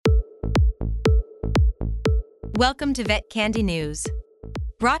Welcome to Vet Candy News.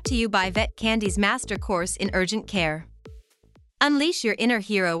 Brought to you by Vet Candy's Master Course in Urgent Care. Unleash your inner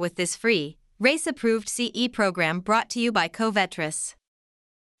hero with this free, RACE-approved CE program brought to you by Covetrus.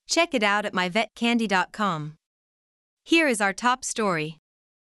 Check it out at myvetcandy.com. Here is our top story.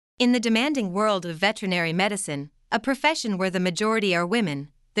 In the demanding world of veterinary medicine, a profession where the majority are women,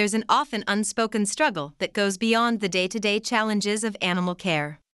 there's an often unspoken struggle that goes beyond the day-to-day challenges of animal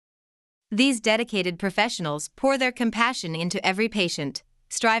care. These dedicated professionals pour their compassion into every patient,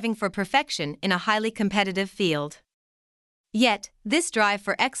 striving for perfection in a highly competitive field. Yet, this drive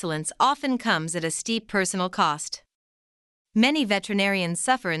for excellence often comes at a steep personal cost. Many veterinarians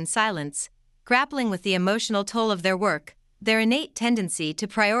suffer in silence, grappling with the emotional toll of their work, their innate tendency to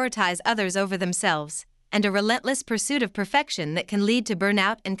prioritize others over themselves, and a relentless pursuit of perfection that can lead to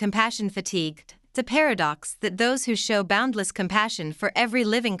burnout and compassion fatigue. It's a paradox that those who show boundless compassion for every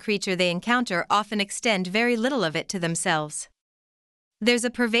living creature they encounter often extend very little of it to themselves. There's a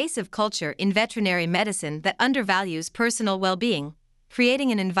pervasive culture in veterinary medicine that undervalues personal well-being,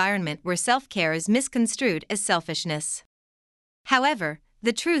 creating an environment where self-care is misconstrued as selfishness. However,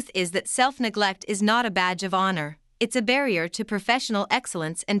 the truth is that self-neglect is not a badge of honor. It's a barrier to professional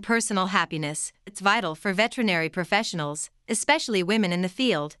excellence and personal happiness. It's vital for veterinary professionals, especially women in the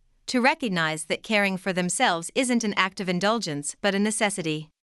field, to recognize that caring for themselves isn't an act of indulgence but a necessity.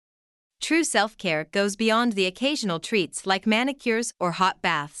 True self-care goes beyond the occasional treats like manicures or hot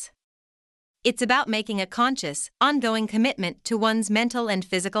baths. It's about making a conscious, ongoing commitment to one's mental and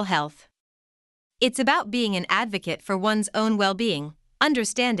physical health. It's about being an advocate for one's own well-being,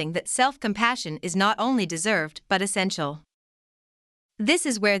 understanding that self-compassion is not only deserved but essential. This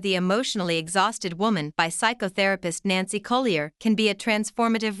is where The Emotionally Exhausted Woman by psychotherapist Nancy Collier can be a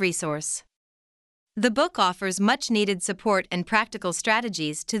transformative resource. The book offers much-needed support and practical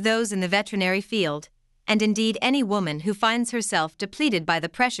strategies to those in the veterinary field, and indeed any woman who finds herself depleted by the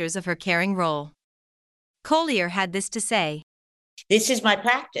pressures of her caring role. Collier had this to say. This is my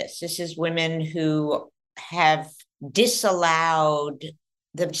practice. This is women who have disallowed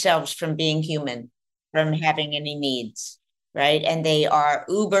themselves from being human, from having any needs. Right? And they are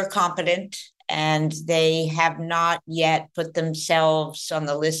uber competent, and they have not yet put themselves on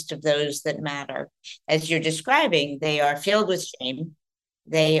the list of those that matter. As you're describing, they are filled with shame.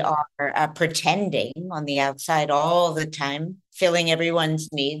 They are pretending on the outside all the time, filling everyone's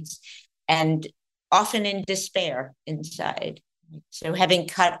needs, and often in despair inside. So having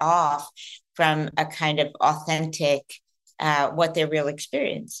cut off from a kind of authentic, what their real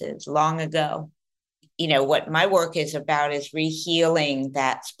experience is long ago. You know, what my work is about is rehealing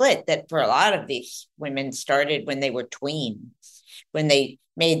that split that for a lot of these women started when they were tweens, when they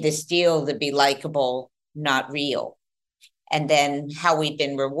made this deal to be likable, not real. And then how we've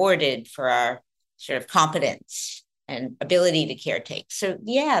been rewarded for our sort of competence and ability to caretake. So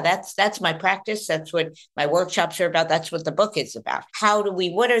yeah, that's my practice. That's what my workshops are about. That's what the book is about.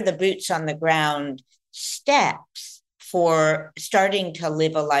 What are the boots on the ground steps for starting to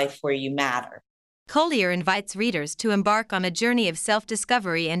live a life where you matter? Collier invites readers to embark on a journey of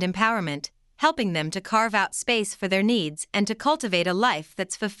self-discovery and empowerment, helping them to carve out space for their needs and to cultivate a life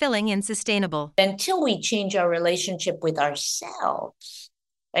that's fulfilling and sustainable. Until we change our relationship with ourselves,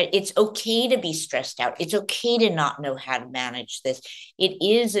 right? It's okay to be stressed out. It's okay to not know how to manage this. It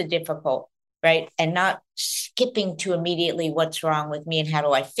is a difficult, right? And not skipping to immediately what's wrong with me and how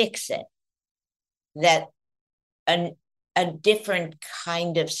do I fix it. That a different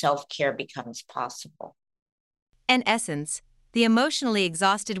kind of self-care becomes possible. In essence, The Emotionally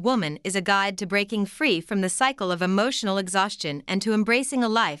Exhausted Woman is a guide to breaking free from the cycle of emotional exhaustion and to embracing a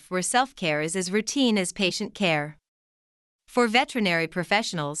life where self-care is as routine as patient care. For veterinary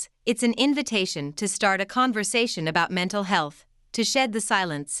professionals, it's an invitation to start a conversation about mental health, to shed the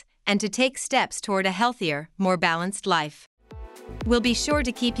silence, and to take steps toward a healthier, more balanced life. We'll be sure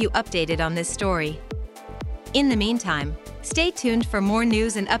to keep you updated on this story. In the meantime, stay tuned for more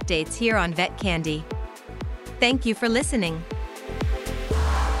news and updates here on Vet Candy. Thank you for listening.